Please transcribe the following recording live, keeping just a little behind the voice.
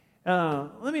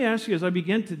Let me ask you as I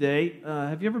begin today,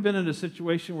 have you ever been in a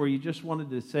situation where you just wanted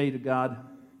to say to God,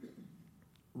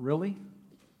 really?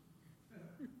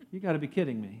 You got to be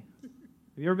kidding me.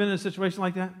 Have you ever been in a situation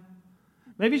like that?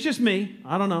 Maybe it's just me.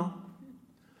 I don't know.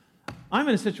 I'm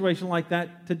in a situation like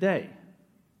that today.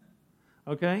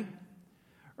 Okay?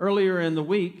 Earlier in the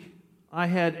week, I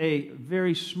had a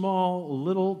very small,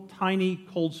 little, tiny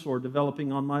cold sore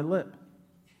developing on my lip.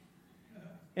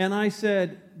 And I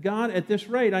said, God, at this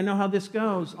rate, I know how this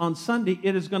goes. On Sunday,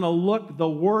 it is going to look the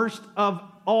worst of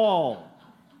all.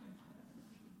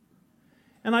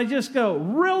 And I just go,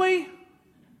 really?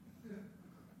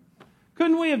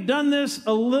 Couldn't we have done this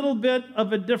a little bit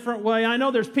of a different way? I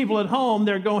know there's people at home,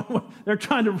 they're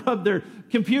trying to rub their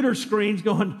computer screens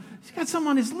going, he's got something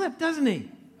on his lip, doesn't he?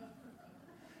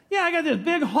 Yeah, I got this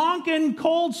big honking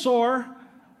cold sore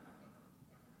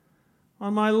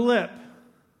on my lip.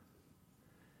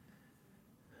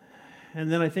 And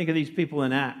then I think of these people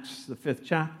in Acts, the 5th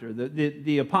chapter,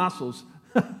 the apostles.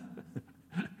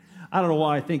 I don't know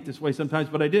why I think this way sometimes,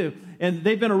 but I do. And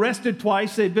they've been arrested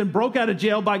twice. They've been broke out of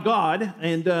jail by God,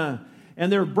 and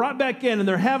they're brought back in, and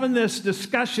they're having this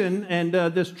discussion and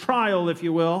this trial, if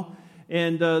you will.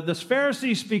 And this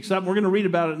Pharisee speaks up. We're going to read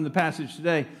about it in the passage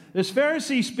today. This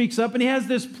Pharisee speaks up, and he has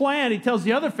this plan. He tells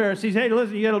the other Pharisees, hey,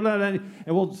 listen, you got to blah, blah, blah.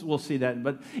 And we'll see that.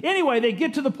 But anyway, they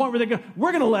get to the point where they go,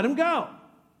 we're going to let him go.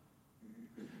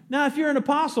 Now, if you're an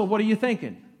apostle, what are you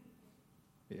thinking?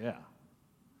 Yeah.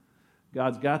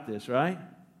 God's got this, right?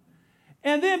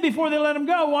 And then before they let him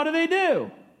go, what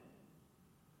do?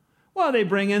 Well, they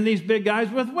bring in these big guys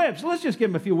with whips. Let's just give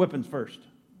them a few whippings first.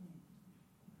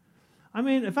 I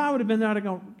mean, if I would have been there, I'd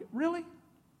go, really?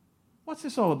 What's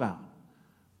this all about?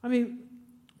 I mean,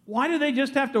 why do they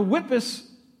just have to whip us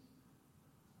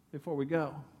before we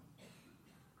go?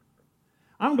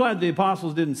 I'm glad the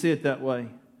apostles didn't see it that way.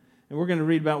 And we're going to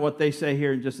read about what they say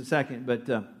here in just a second.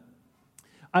 But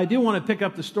I do want to pick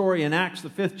up the story in Acts, the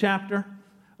 5th chapter.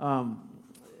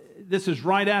 This is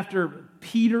right after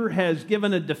Peter has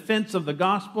given a defense of the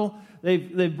gospel.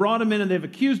 They've brought him in and they've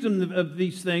accused him of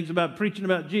these things about preaching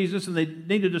about Jesus, and they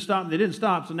needed to stop, and they didn't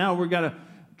stop. So now we've got to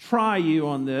try you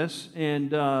on this. And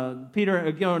Peter,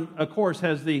 again, of course,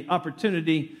 has the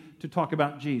opportunity to talk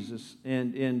about Jesus.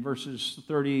 And in verses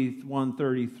 31,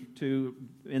 32,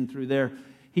 and through there,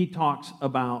 he talks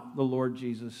about the Lord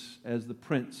Jesus as the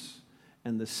Prince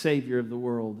and the Savior of the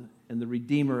world and the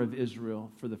Redeemer of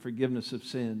Israel for the forgiveness of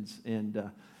sins,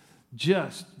 and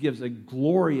just gives a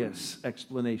glorious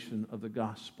explanation of the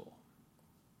gospel.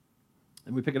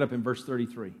 And we pick it up in verse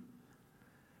 33.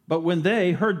 But when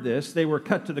they heard this, they were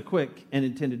cut to the quick and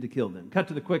intended to kill them. Cut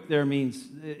to the quick there means,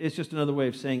 it's just another way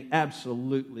of saying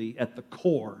absolutely at the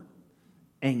core,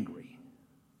 angry.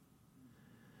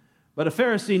 But a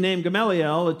Pharisee named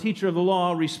Gamaliel, a teacher of the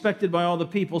law, respected by all the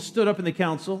people, stood up in the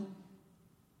council,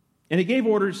 and he gave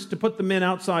orders to put the men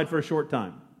outside for a short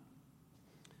time.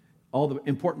 All the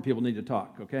important people need to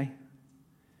talk, okay?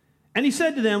 And he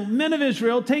said to them, men of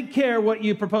Israel, take care what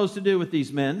you propose to do with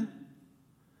these men.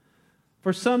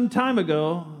 For some time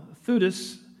ago,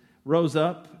 Theudas rose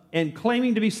up, and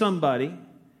claiming to be somebody,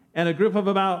 and a group of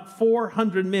about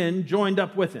 400 men joined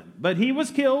up with him. But he was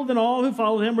killed, and all who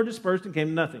followed him were dispersed and came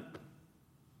to nothing.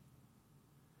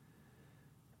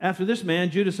 After this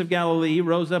man, Judas of Galilee,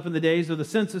 rose up in the days of the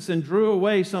census and drew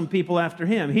away some people after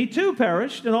him. He too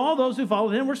perished, and all those who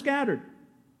followed him were scattered.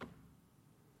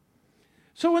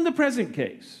 So in the present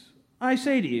case, I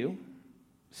say to you,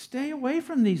 stay away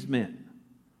from these men.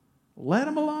 Let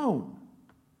them alone.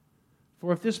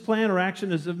 For if this plan or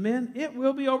action is of men, it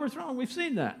will be overthrown. We've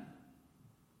seen that.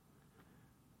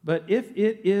 But if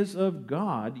it is of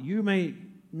God, you may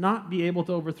not be able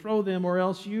to overthrow them, or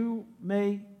else you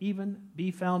may even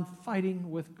be found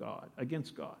fighting with God,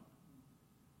 against God.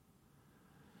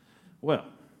 Well,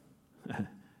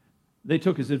 they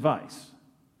took his advice.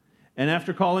 And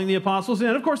after calling the apostles in,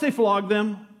 of course they flogged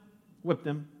them, whipped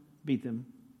them, beat them,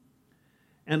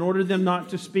 and ordered them not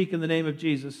to speak in the name of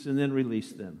Jesus, and then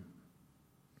released them.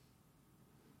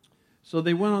 So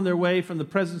they went on their way from the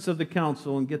presence of the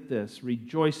council, and get this,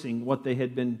 rejoicing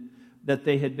that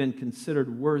they had been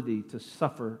considered worthy to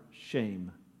suffer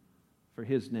shame for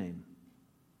his name.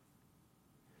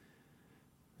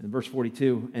 In verse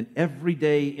 42, and every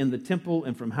day in the temple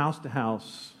and from house to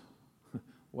house,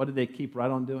 what did they keep right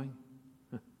on doing?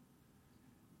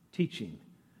 Teaching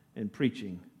and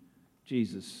preaching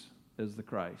Jesus as the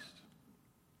Christ.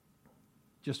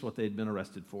 Just what they had been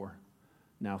arrested for,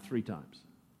 now 3 times.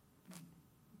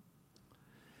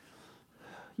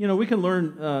 You know, we can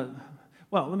learn,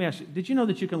 let me ask you, did you know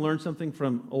that you can learn something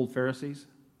from old Pharisees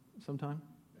sometime?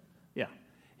 Yeah.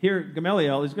 here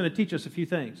Gamaliel is going to teach us a few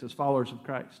things as followers of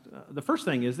Christ. The first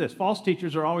thing is this: false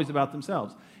teachers are always about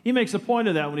themselves. He makes a point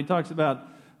of that when he talks about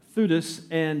Theudas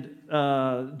and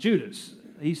Judas.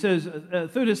 He says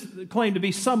Theudas claimed to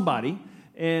be somebody,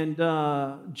 and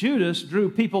Judas drew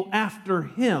people after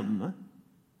him.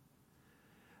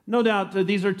 No doubt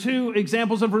these are two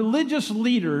examples of religious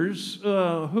leaders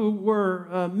who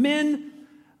were men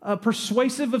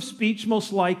persuasive of speech,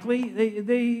 most likely.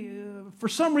 They for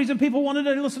some reason, people wanted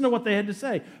to listen to what they had to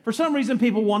say. For some reason,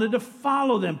 people wanted to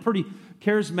follow them. Pretty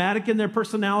charismatic in their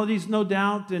personalities, no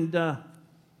doubt. And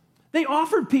they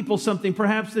offered people something,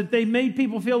 perhaps, that they made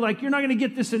people feel like, you're not going to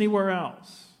get this anywhere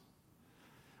else.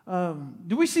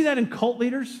 Do we see that in cult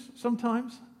leaders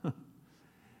sometimes?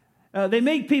 They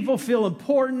make people feel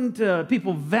important,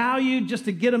 people valued just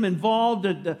to get them involved.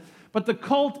 But the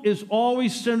cult is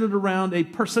always centered around a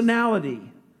personality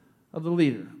of the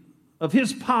leader, of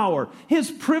his power, his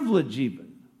privilege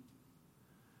even.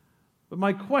 But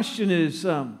my question is,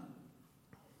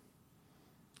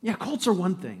 cults are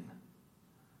one thing.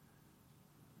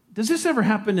 Does this ever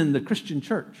happen in the Christian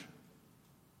church,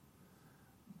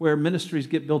 where ministries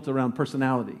get built around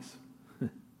personalities,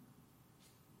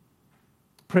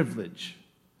 privilege,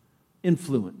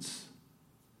 influence?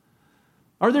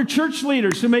 Are there church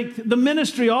leaders who make the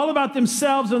ministry all about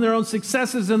themselves and their own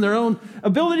successes and their own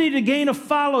ability to gain a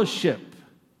fellowship?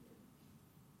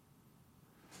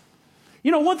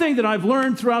 You know, one thing that I've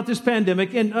learned throughout this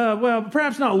pandemic, and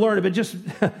perhaps not learned it, but just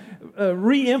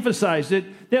re-emphasized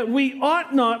it, that we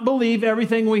ought not believe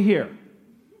everything we hear.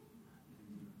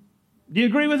 Do you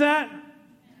agree with that?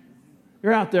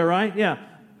 You're out there, right? Yeah.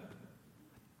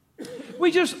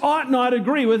 We just ought not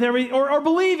agree with or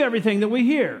believe everything that we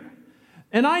hear.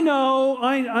 And I know.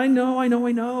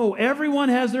 Everyone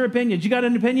has their opinions. You got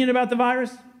an opinion about the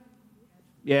virus?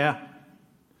 Yeah.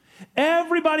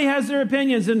 Everybody has their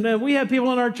opinions, and we have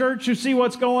people in our church who see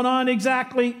what's going on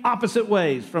exactly opposite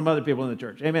ways from other people in the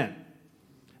church. Amen.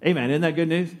 Amen. Isn't that good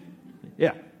news?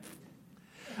 Yeah.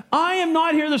 I am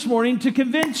not here this morning to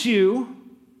convince you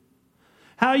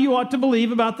how you ought to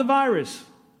believe about the virus.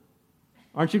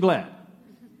 Aren't you glad?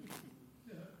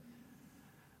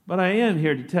 But I am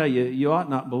here to tell you, you ought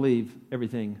not believe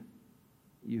everything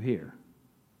you hear.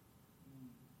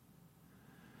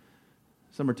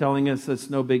 Some are telling us it's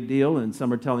no big deal, and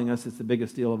some are telling us it's the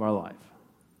biggest deal of our life.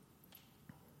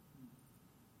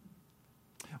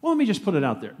 Well, let me just put it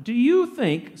out there. Do you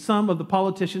think some of the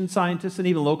politicians, scientists, and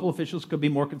even local officials could be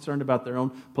more concerned about their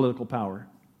own political power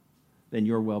than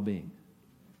your well-being?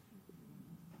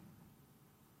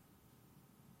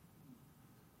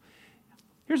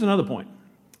 Here's another point.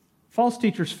 False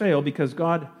teachers fail because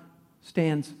God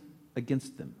stands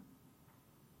against them.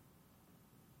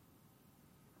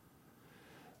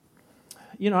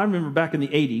 You know, I remember back in the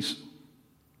 80s,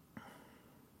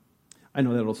 I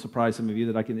know that'll surprise some of you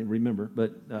that I can remember,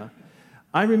 but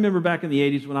I remember back in the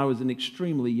 80s when I was an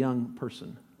extremely young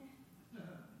person.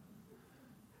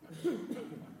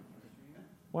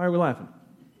 Why are we laughing?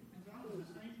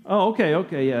 Oh, okay,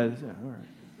 yeah, all right.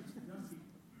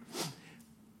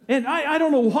 And I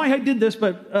don't know why I did this,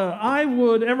 but I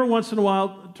would, every once in a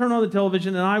while, turn on the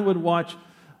television and I would watch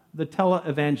the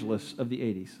televangelists of the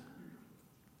 80s.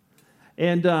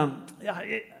 And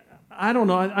I don't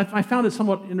know, I found it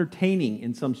somewhat entertaining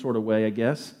in some sort of way, I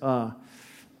guess.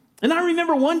 And I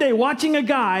remember one day watching a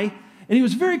guy, and he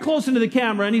was very close into the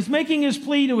camera, and he's making his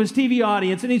plea to his TV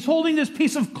audience, and he's holding this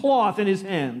piece of cloth in his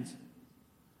hands.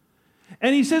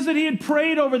 And he says that he had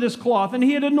prayed over this cloth, and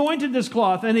he had anointed this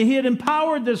cloth, and he had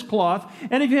empowered this cloth.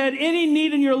 And if you had any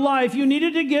need in your life, you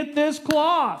needed to get this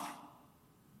cloth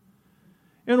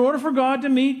in order for God to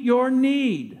meet your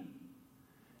need.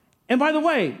 And by the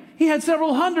way, he had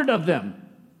several hundred of them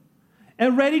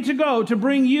and ready to go to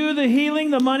bring you the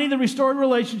healing, the money, the restored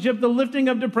relationship, the lifting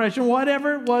of depression,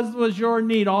 whatever it was your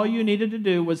need. All you needed to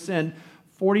do was send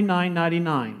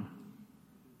 $49.99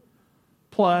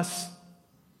 plus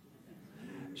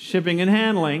shipping and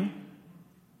handling,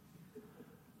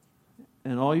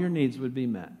 and all your needs would be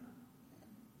met.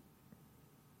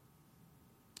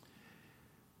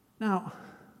 Now,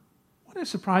 what is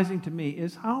surprising to me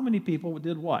is how many people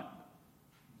did what?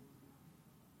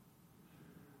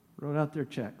 Wrote out their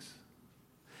checks.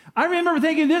 I remember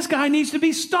thinking, this guy needs to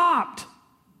be stopped.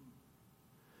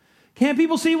 Can't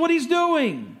people see what he's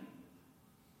doing?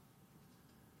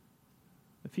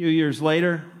 A few years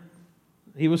later,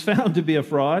 he was found to be a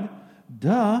fraud.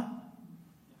 Duh.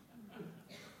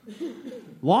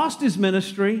 Lost his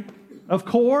ministry, of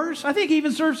course. I think he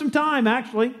even served some time,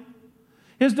 actually.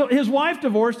 His wife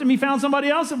divorced him. He found somebody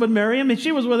else that would marry him, and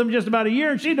she was with him just about a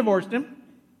year, and she divorced him.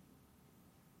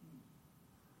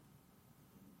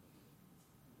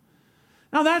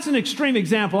 Now, that's an extreme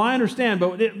example, I understand,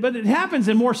 but it happens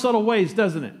in more subtle ways,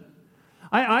 doesn't it?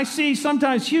 I see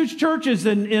sometimes huge churches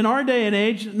in our day and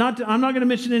age, I'm not going to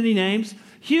mention any names,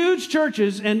 huge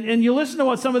churches, and you listen to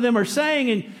what some of them are saying,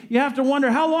 and you have to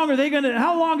wonder, how long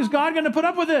is God going to put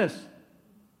up with this?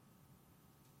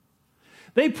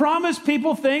 They promise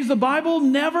people things the Bible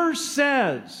never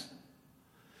says.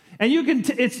 And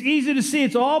it's easy to see,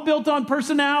 it's all built on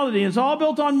personality, it's all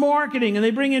built on marketing, and they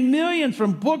bring in millions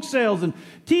from book sales and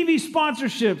TV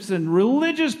sponsorships and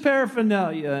religious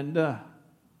paraphernalia. And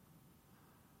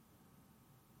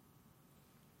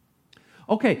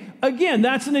okay, again,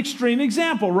 that's an extreme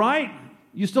example, right?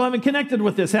 You still haven't connected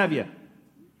with this, have you?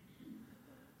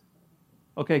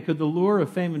 Okay, could the lure of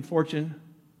fame and fortune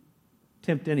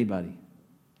tempt anybody?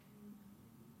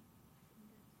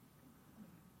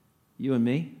 You and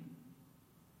me?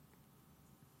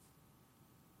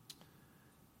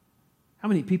 How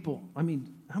many people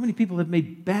have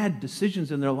made bad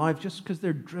decisions in their life just because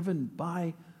they're driven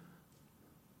by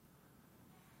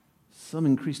some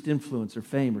increased influence or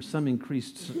fame or some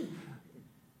increased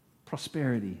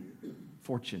prosperity,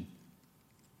 fortune?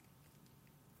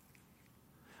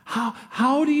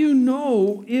 How do you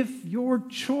know if your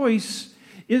choice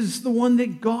is the one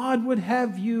that God would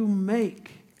have you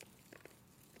make?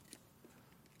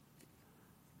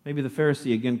 Maybe the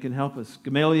Pharisee again can help us.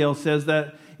 Gamaliel says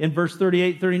that in verse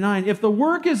 38, 39. If the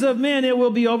work is of men, it will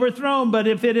be overthrown. But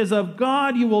if it is of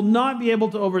God, you will not be able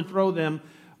to overthrow them,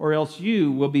 or else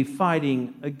you will be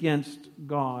fighting against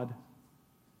God.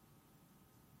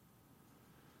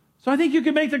 So I think you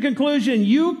can make the conclusion,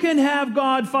 you can have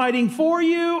God fighting for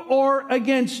you or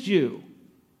against you.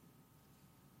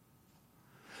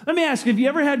 Let me ask you, have you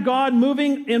ever had God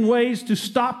moving in ways to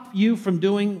stop you from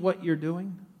doing what you're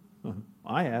doing?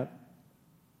 I have.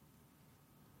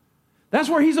 That's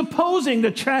where he's opposing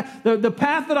the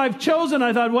path that I've chosen.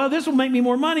 I thought, well, this will make me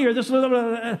more money, or this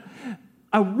will...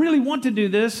 I really want to do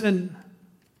this, and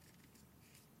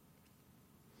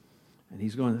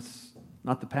he's going, that's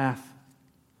not the path.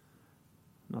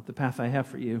 Not the path I have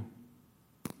for you.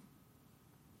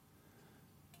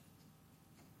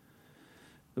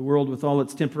 The world with all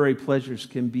its temporary pleasures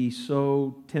can be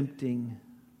so tempting.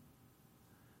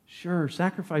 Sure,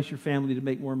 sacrifice your family to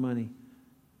make more money,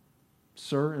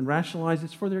 sir, and rationalize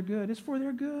it's for their good. It's for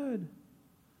their good.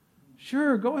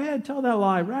 Sure, go ahead, tell that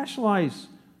lie. Rationalize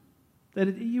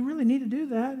that you really need to do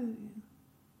that.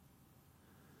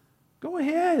 Go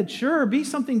ahead, sure, be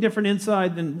something different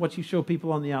inside than what you show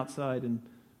people on the outside. And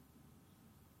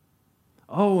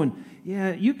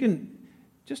you can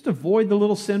just avoid the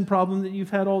little sin problem that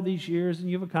you've had all these years, and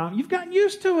you've gotten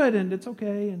used to it, and it's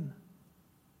okay. And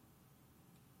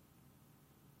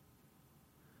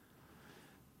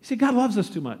you see, God loves us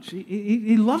too much.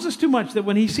 He loves us too much that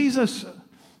when He sees us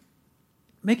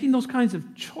making those kinds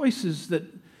of choices that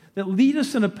lead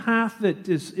us in a path that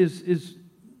is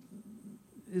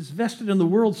vested in the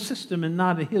world system and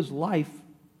not in His life,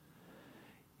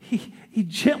 He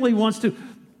gently wants to,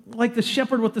 like the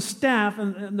shepherd with the staff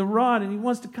and the rod, and He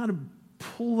wants to kind of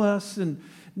pull us and,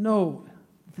 no,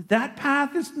 that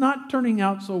path is not turning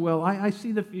out so well. I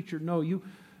see the future. No, you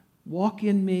walk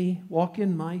in me, walk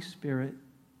in my Spirit.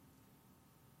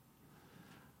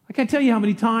 I can't tell you how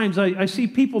many times I see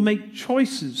people make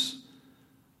choices,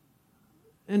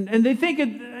 and they think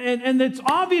and it's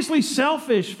obviously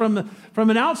selfish from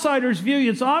an outsider's view.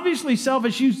 It's obviously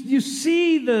selfish. You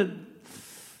see the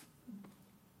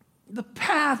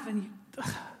path,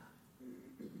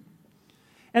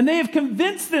 and they have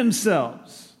convinced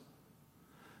themselves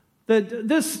that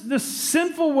this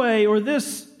sinful way or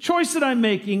this choice that I'm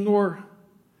making, or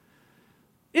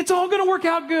it's all going to work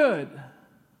out good.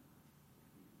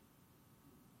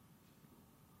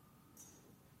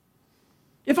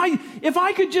 If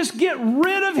I could just get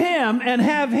rid of him and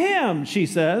have him, she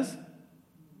says,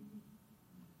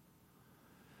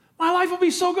 my life will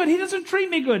be so good. He doesn't treat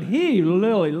me good. He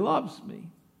really loves me.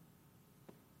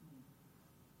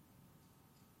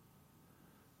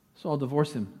 So I'll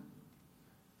divorce him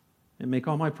and make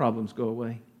all my problems go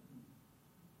away.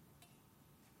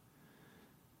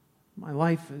 My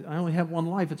life, I only have one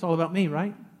life. It's all about me,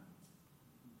 right?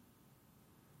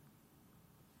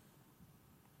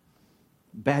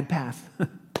 Bad path.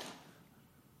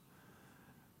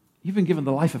 You've been given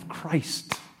the life of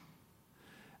Christ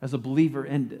as a believer,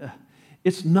 and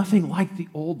it's nothing like the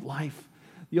old life.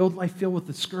 The old life filled with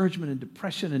discouragement and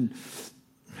depression, and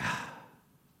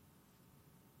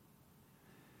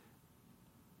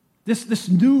this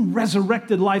new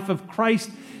resurrected life of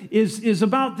Christ is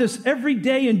about this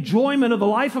everyday enjoyment of the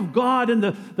life of God and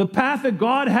the path that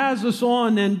God has us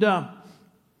on. And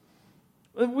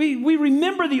We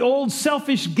remember the old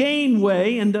selfish gain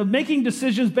way and of making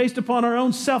decisions based upon our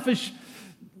own selfish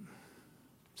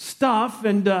stuff.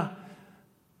 And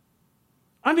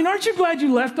aren't you glad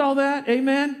you left all that?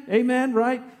 Amen? Amen,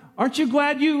 right? Aren't you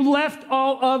glad you left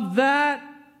all of that?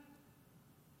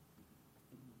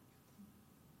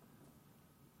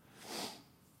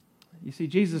 You see,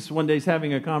 Jesus one day is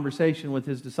having a conversation with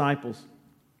his disciples.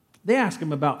 They ask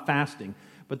him about fasting,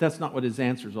 but that's not what his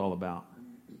answer is all about.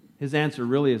 His answer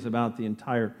really is about the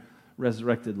entire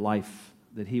resurrected life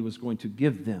that he was going to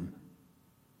give them.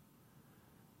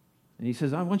 And he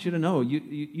says, I want you to know,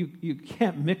 you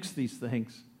can't mix these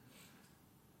things.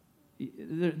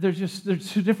 They're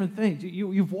two different things.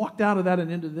 You've walked out of that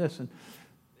and into this. And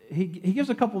he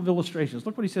gives a couple of illustrations.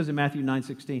 Look what he says in Matthew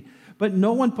 9:16. But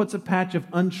no one puts a patch of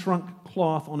unshrunk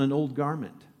cloth on an old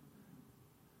garment.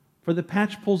 For the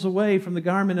patch pulls away from the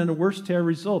garment and a worse tear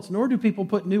results. Nor do people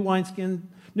put new wine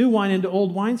into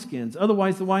old wineskins.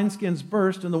 Otherwise the wineskins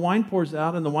burst and the wine pours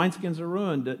out and the wineskins are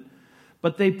ruined.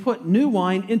 But they put new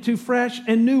wine into fresh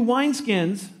and new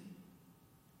wineskins,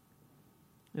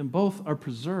 and both are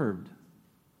preserved.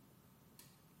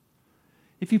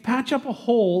 If you patch up a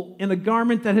hole in a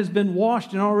garment that has been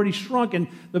washed and already shrunk, and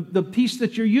the piece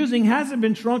that you're using hasn't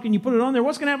been shrunk, and you put it on there,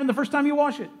 what's going to happen the first time you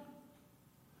wash it?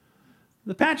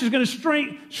 The patch is going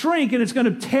to shrink, and it's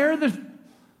going to tear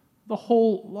the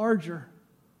hole larger.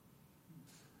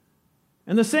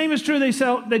 And the same is true, they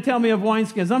tell me, of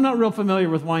wineskins. I'm not real familiar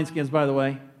with wineskins, by the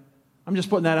way. I'm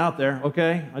just putting that out there,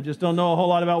 okay? I just don't know a whole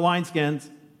lot about wineskins.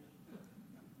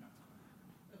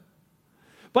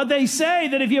 But they say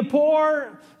that if you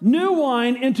pour new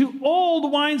wine into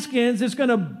old wineskins, it's going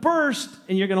to burst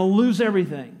and you're going to lose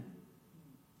everything.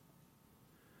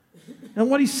 And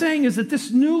what he's saying is that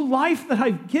this new life that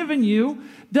I've given you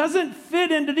doesn't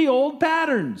fit into the old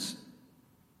patterns.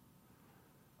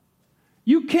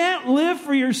 You can't live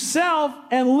for yourself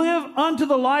and live unto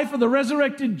the life of the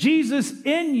resurrected Jesus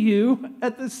in you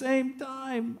at the same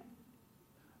time.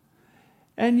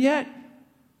 And yet,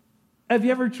 have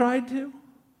you ever tried to?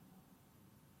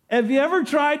 Have you ever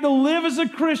tried to live as a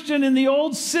Christian in the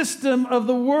old system of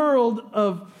the world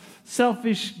of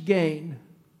selfish gain?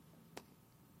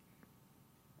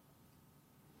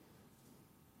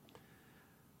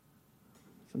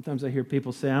 Sometimes I hear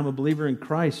people say, I'm a believer in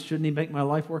Christ. Shouldn't he make my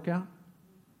life work out?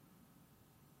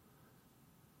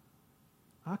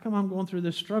 How come I'm going through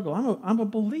this struggle? I'm a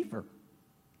believer.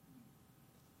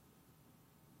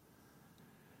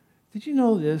 Did you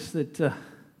know this, that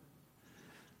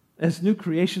as new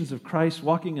creations of Christ,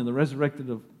 walking in the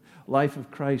resurrected life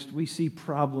of Christ, we see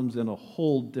problems in a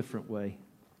whole different way?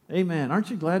 Amen. Aren't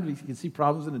you glad we can see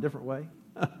problems in a different way?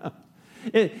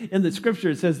 In the scripture,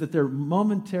 it says that they're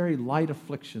momentary light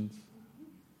afflictions.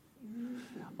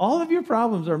 All of your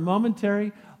problems are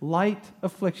momentary light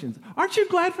afflictions. Aren't you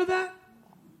glad for that?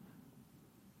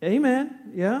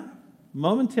 Amen. Yeah.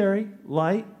 Momentary,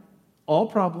 light, all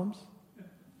problems.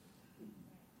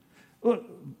 Look,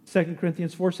 2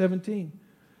 Corinthians 4:17.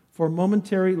 For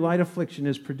momentary light affliction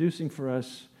is producing for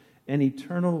us an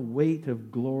eternal weight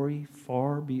of glory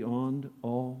far beyond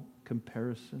all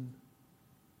comparison.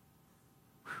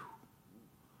 Whew.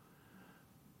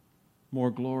 More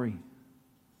glory.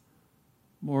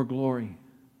 More glory.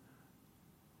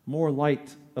 More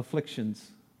light afflictions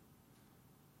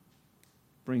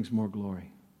brings more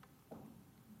glory.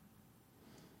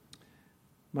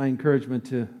 My encouragement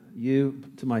to you,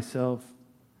 to myself,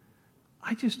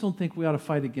 I just don't think we ought to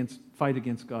fight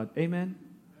against God. Amen?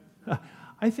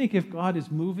 I think if God is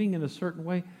moving in a certain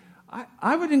way,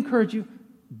 I would encourage you,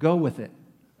 go with it.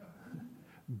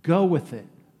 Go with it.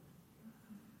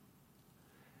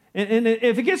 And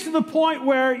if it gets to the point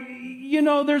where,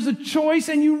 there's a choice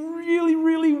and you really,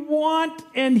 really want,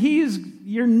 and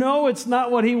it's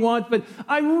not what he wants, but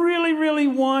I really, really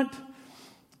want,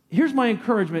 here's my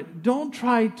encouragement. Don't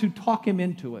try to talk him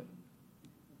into it.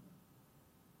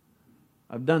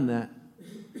 I've done that.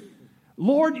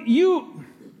 Lord, you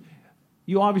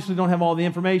obviously don't have all the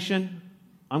information.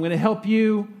 I'm going to help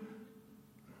you.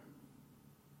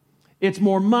 It's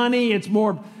more money. It's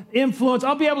more influence.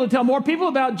 I'll be able to tell more people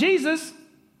about Jesus.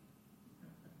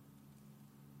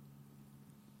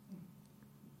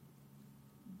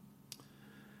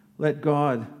 Let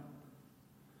God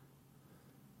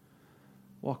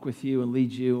walk with you and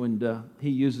lead you, and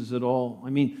he uses it all. I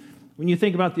mean, when you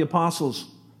think about the apostles,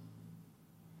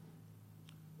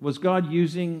 was God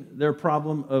using their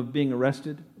problem of being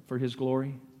arrested for his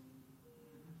glory?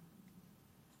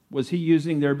 Was he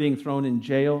using their being thrown in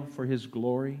jail for his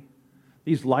glory?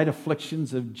 These light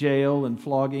afflictions of jail and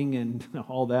flogging and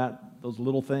all that, those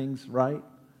little things, right?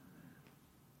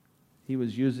 he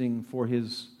was using for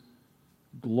his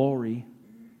glory.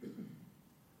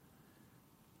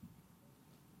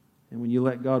 And when you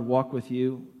let God walk with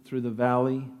you through the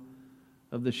valley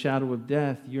of the shadow of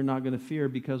death, you're not going to fear,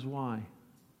 because why?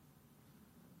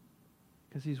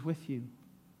 Because he's with you.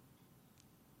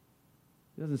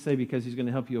 He doesn't say because he's going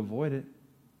to help you avoid it.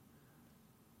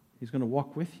 He's going to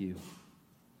walk with you.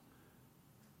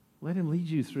 Let him lead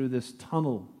you through this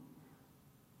tunnel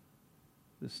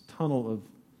of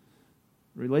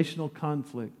relational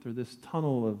conflict, or this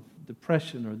tunnel of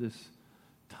depression, or this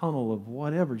tunnel of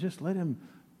whatever. Just let him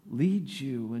lead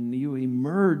you, and you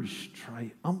emerge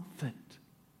triumphant.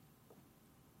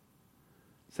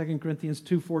 2 Corinthians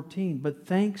 2:14, but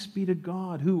thanks be to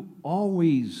God who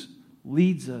always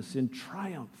leads us in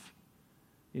triumph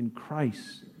in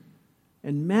Christ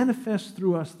and manifests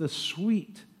through us the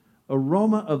sweet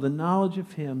aroma of the knowledge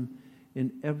of him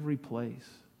in every place.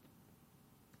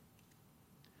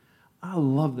 I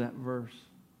love that verse.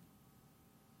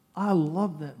 I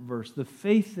love that verse, the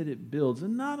faith that it builds.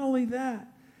 And not only that,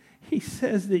 he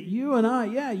says that you and I,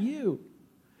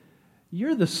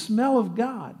 you're the smell of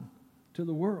God to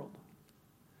the world.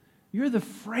 You're the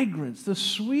fragrance, the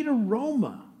sweet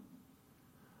aroma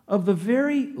of the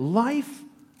very life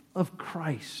of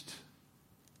Christ.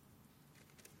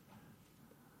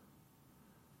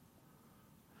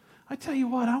 I tell you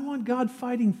what, I want God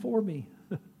fighting for me.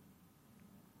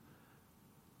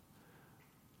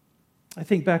 I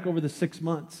think back over the 6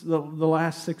 months, the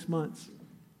last 6 months,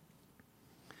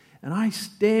 and I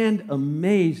stand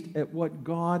amazed at what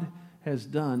God has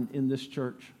done in this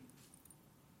church.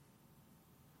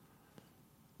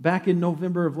 Back in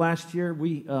November of last year,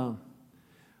 we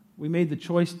made the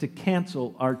choice to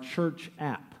cancel our church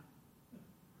app.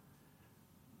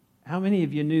 How many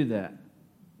of you knew that?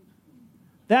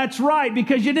 That's right,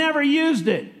 because you never used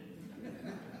it.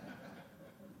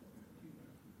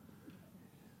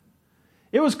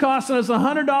 It was costing us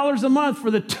 $100 a month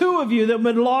for the two of you that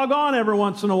would log on every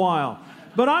once in a while.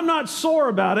 But I'm not sore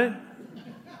about it.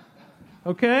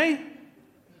 Okay?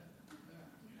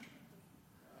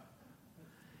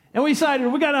 And we decided,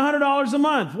 we got $100 a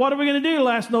month. What are we going to do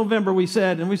last November, we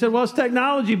said. And we said, well, it's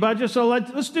technology budget, so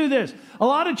let's do this. A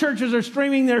lot of churches are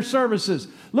streaming their services.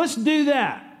 Let's do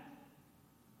that.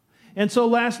 And so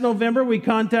last November, we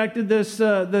contacted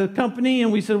the company, and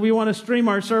we said, we want to stream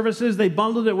our services. They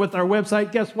bundled it with our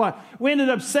website. Guess what? We ended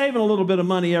up saving a little bit of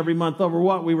money every month over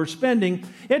what we were spending.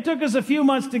 It took us a few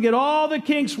months to get all the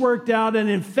kinks worked out, and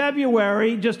in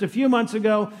February, just a few months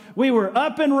ago, we were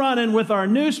up and running with our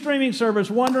new streaming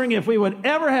service, wondering if we would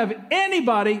ever have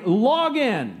anybody log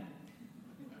in.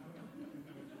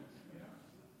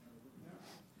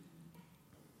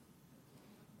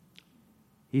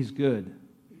 He's good.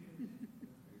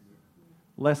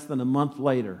 Less than a month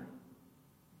later,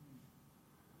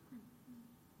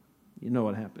 you know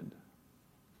what happened.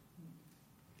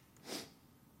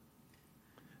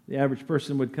 The average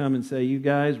person would come and say, you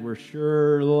guys were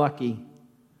sure lucky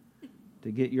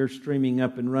to get your streaming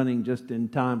up and running just in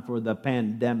time for the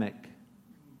pandemic.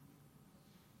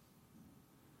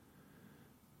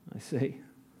 I say,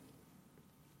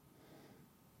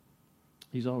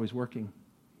 he's always working.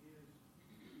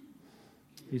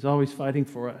 He's always fighting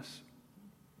for us.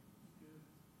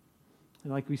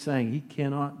 And like we sang, he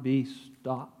cannot be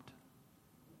stopped.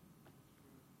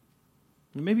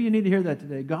 And maybe you need to hear that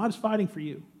today. God's fighting for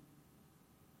you.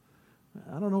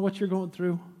 I don't know what you're going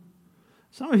through.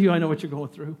 Some of you, I know what you're going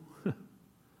through.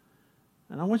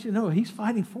 And I want you to know he's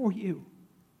fighting for you.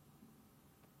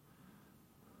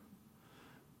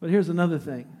 But here's another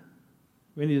thing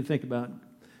we need to think about.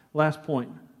 Last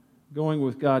point. Going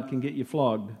with God can get you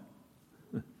flogged.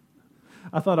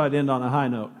 I thought I'd end on a high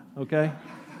note, okay?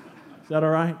 Is that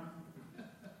all right?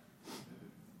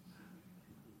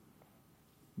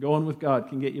 Going with God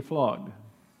can get you flogged.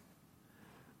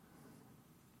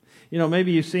 You know,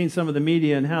 maybe you've seen some of the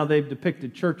media and how they've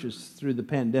depicted churches through the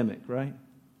pandemic, right?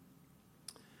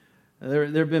 There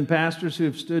have been pastors who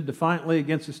have stood defiantly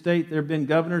against the state. There have been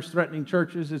governors threatening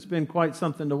churches. It's been quite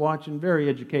something to watch and very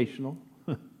educational.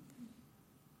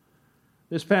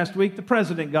 This past week, the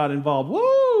president got involved.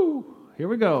 Woo! Here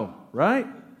we go, right?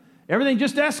 Everything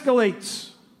just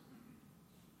escalates.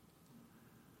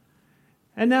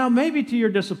 And now, maybe to your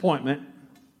disappointment,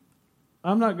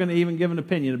 I'm not going to even give an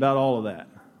opinion about all of that.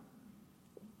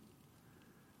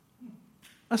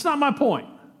 That's not my point.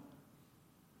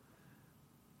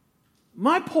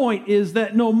 My point is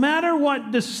that no matter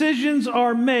what decisions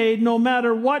are made, no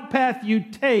matter what path you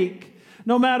take,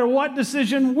 No matter what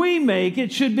decision we make,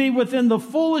 it should be within the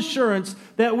full assurance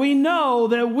that we know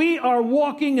that we are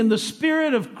walking in the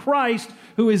Spirit of Christ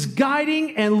who is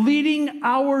guiding and leading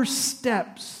our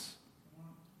steps.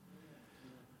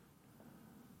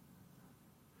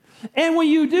 And when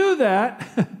you do that,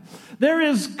 there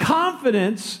is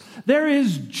confidence, there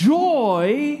is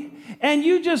joy, and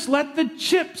you just let the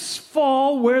chips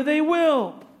fall where they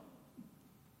will.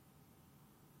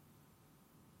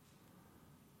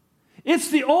 It's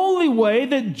the only way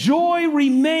that joy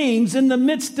remains in the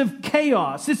midst of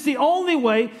chaos. It's the only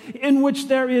way in which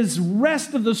there is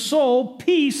rest of the soul,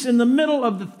 peace in the middle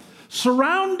of the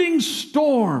surrounding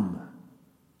storm.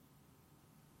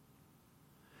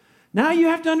 Now you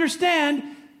have to understand,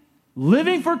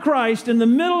 living for Christ in the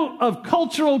middle of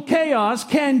cultural chaos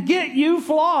can get you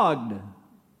flogged.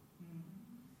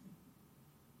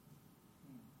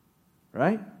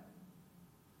 Right?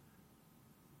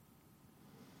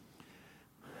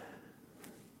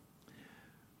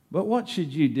 But what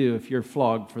should you do if you're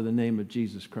flogged for the name of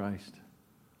Jesus Christ?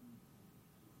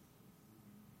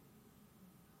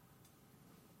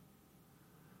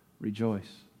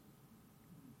 Rejoice.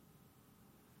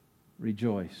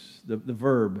 Rejoice. The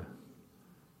verb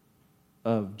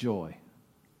of joy.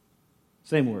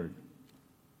 Same word.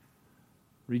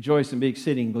 Rejoice and be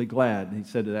exceedingly glad. He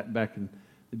said that back in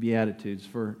the Beatitudes.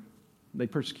 For they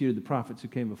persecuted the prophets who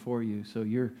came before you, so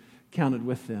you're counted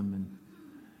with them, and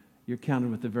you're counted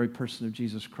with the very person of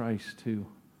Jesus Christ who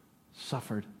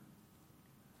suffered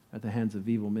at the hands of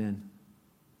evil men.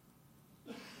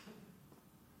 That's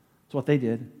what they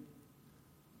did.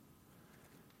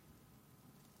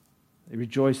 They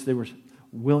rejoiced. They were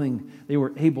willing. They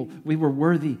were able. We were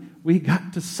worthy. We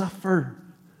got to suffer.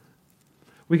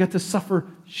 We got to suffer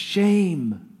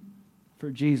shame for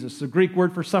Jesus. The Greek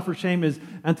word for suffer shame is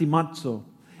antimazo.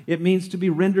 It means to be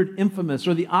rendered infamous,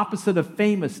 or the opposite of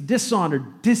famous,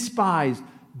 dishonored, despised,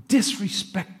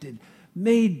 disrespected,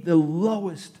 made the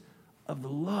lowest of the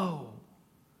low.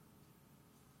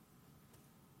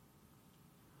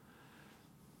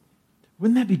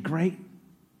 Wouldn't that be great?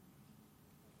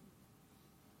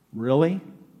 Really?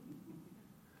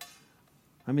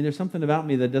 I mean, there's something about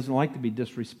me that doesn't like to be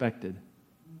disrespected.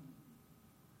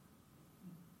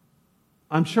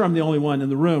 I'm sure I'm the only one in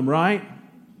the room, right?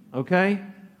 Okay?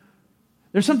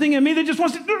 There's something in me that just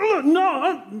wants to,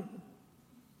 no.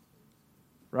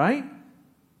 Right?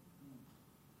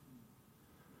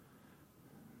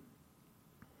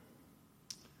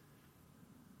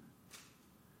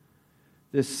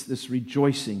 This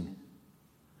rejoicing,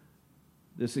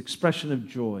 this expression of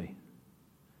joy,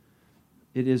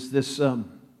 it is this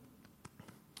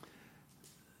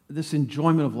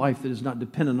enjoyment of life that is not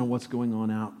dependent on what's going on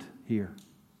out here.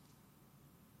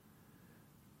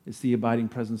 It's the abiding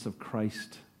presence of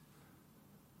Christ.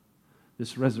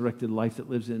 This resurrected life that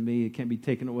lives in me, it can't be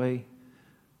taken away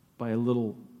by a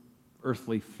little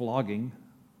earthly flogging.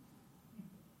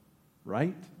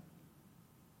 Right?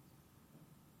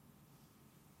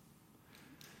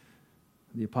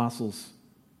 The apostles,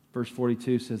 verse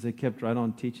 42 says they kept right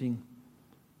on teaching,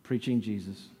 preaching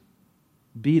Jesus.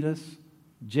 Beat us,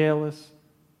 jail us,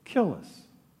 kill us.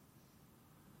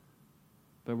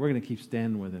 But we're going to keep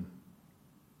standing with him.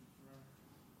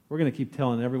 We're going to keep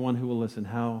telling everyone who will listen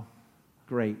how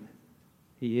great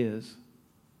he is.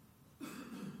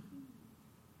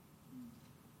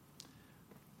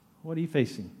 What are you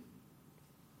facing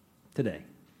today?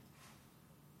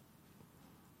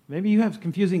 Maybe you have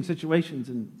confusing situations,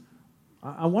 and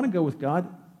I want to go with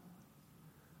God.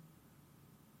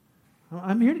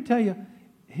 I'm here to tell you,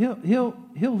 He'll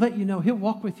let you know. He'll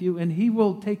walk with you, and He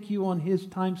will take you on His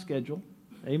time schedule.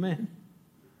 Amen.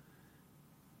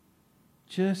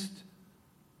 Just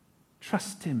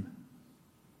trust Him.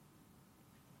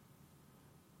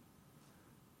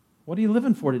 What are you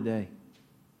living for today?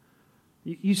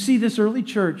 You see this early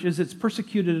church as it's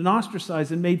persecuted and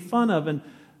ostracized and made fun of, and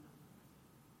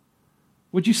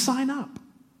would you sign up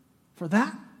for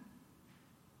that?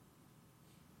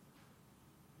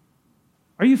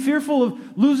 Are you fearful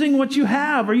of losing what you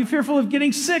have? Are you fearful of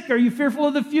getting sick? Are you fearful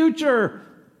of the future?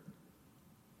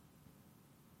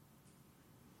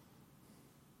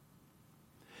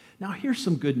 Now, here's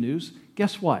some good news.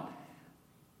 Guess what?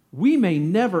 We may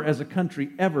never, as a country,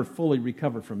 ever fully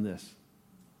recover from this.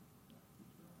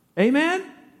 Amen?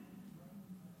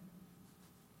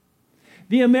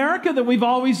 The America that we've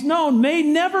always known may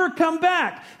never come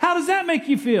back. How does that make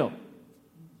you feel?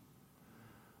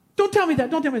 Don't tell me that.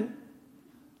 Don't tell me that.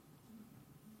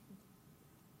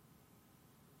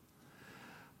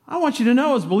 I want you to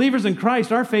know, as believers in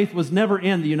Christ, our faith was never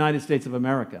in the United States of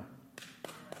America.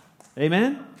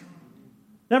 Amen?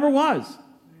 Never was.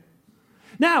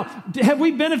 Now, have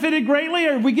we benefited greatly,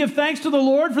 or we give thanks to the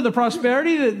Lord for the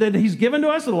prosperity that He's given to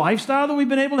us, the lifestyle that we've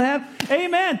been able to have?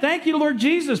 Amen. Thank you, Lord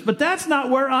Jesus. But that's not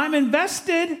where I'm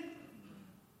invested.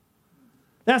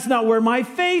 That's not where my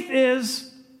faith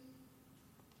is.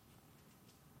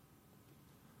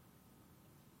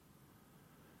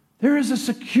 There is a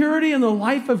security in the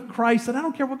life of Christ that I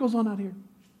don't care what goes on out here.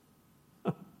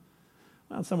 Well,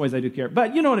 in some ways I do care,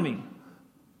 but you know what I mean.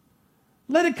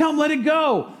 Let it come, let it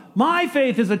go. My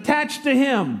faith is attached to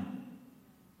Him.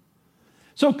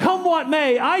 So come what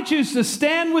may, I choose to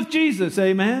stand with Jesus,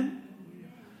 amen?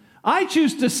 I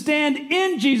choose to stand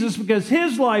in Jesus because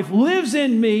His life lives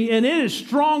in me, and it is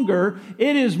stronger,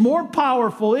 it is more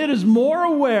powerful, it is more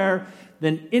aware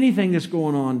than anything that's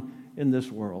going on in this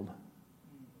world.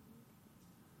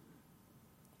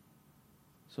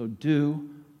 So do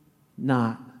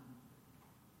not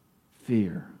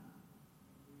fear.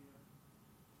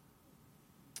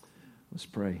 Let's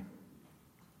pray.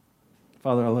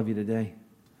 Father, I love you today.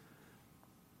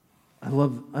 I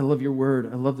love your word.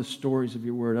 I love the stories of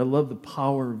your word. I love the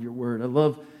power of your word. I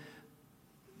love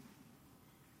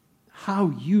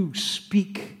how you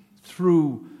speak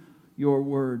through your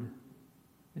word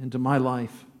into my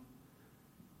life.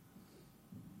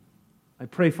 I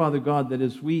pray, Father God, that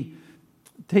as we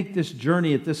take this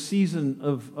journey at this season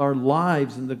of our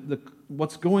lives and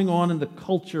what's going on in the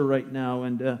culture right now,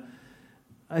 and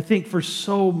I think for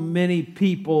so many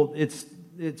people,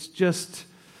 it's just,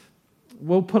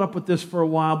 we'll put up with this for a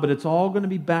while, but it's all going to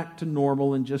be back to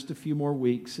normal in just a few more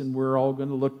weeks, and we're all going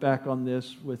to look back on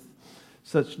this with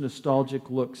such nostalgic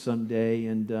look someday,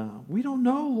 and we don't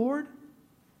know, Lord.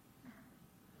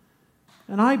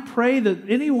 And I pray that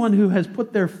anyone who has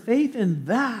put their faith in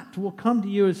that will come to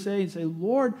you and say,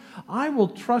 Lord, I will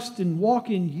trust and walk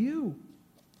in you.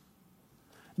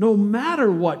 No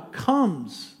matter what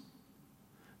comes,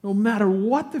 no matter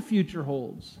what the future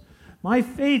holds, my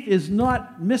faith is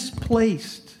not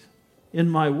misplaced in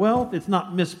my wealth. It's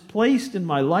not misplaced in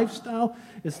my lifestyle.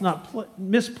 It's not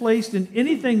misplaced in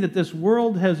anything that this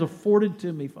world has afforded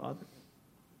to me, Father.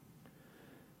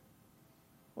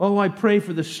 Oh, I pray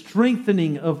for the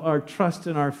strengthening of our trust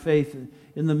and our faith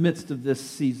in the midst of this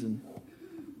season.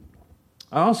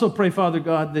 I also pray, Father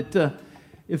God, that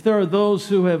if there are those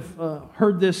who have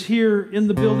heard this here in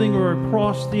the building or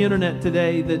across the internet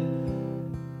today, that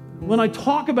when I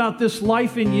talk about this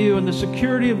life in you and the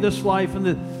security of this life and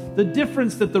the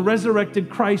difference that the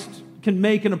resurrected Christ can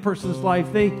make in a person's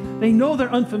life, they know they're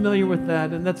unfamiliar with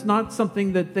that, and that's not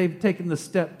something that they've taken the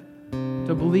step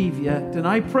to believe yet. And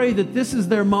I pray that this is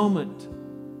their moment,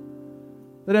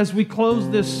 that as we close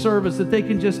this service, that they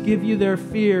can just give you their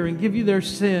fear and give you their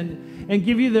sin and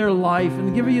give you their life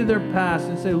and give you their past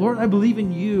and say, Lord, I believe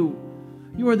in you.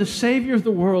 You are the Savior of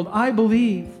the world. I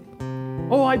believe.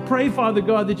 Oh, I pray, Father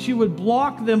God, that you would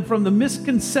block them from the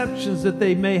misconceptions that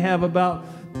they may have about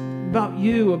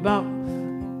you, about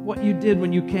what you did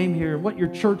when you came here, and what your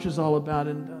church is all about.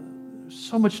 And there's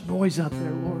so much noise out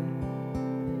there, Lord.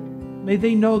 May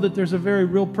they know that there's a very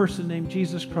real person named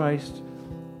Jesus Christ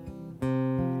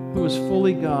who was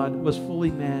fully God, was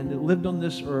fully man, that lived on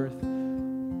this earth.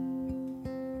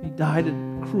 He died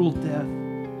a cruel death,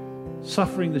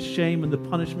 suffering the shame and the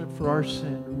punishment for our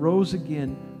sin, rose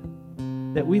again,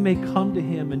 that we may come to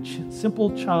Him in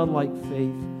simple childlike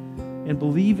faith and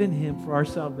believe in Him for our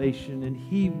salvation, and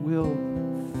He will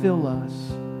fill us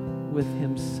with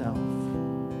Himself.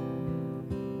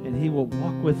 And He will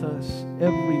walk with us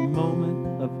every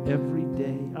moment of every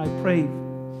day. I pray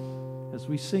as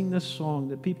we sing this song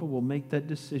that people will make that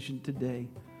decision today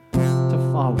to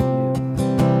follow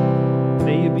you.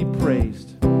 May you be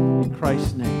praised in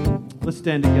Christ's name. Let's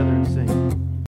stand together and sing.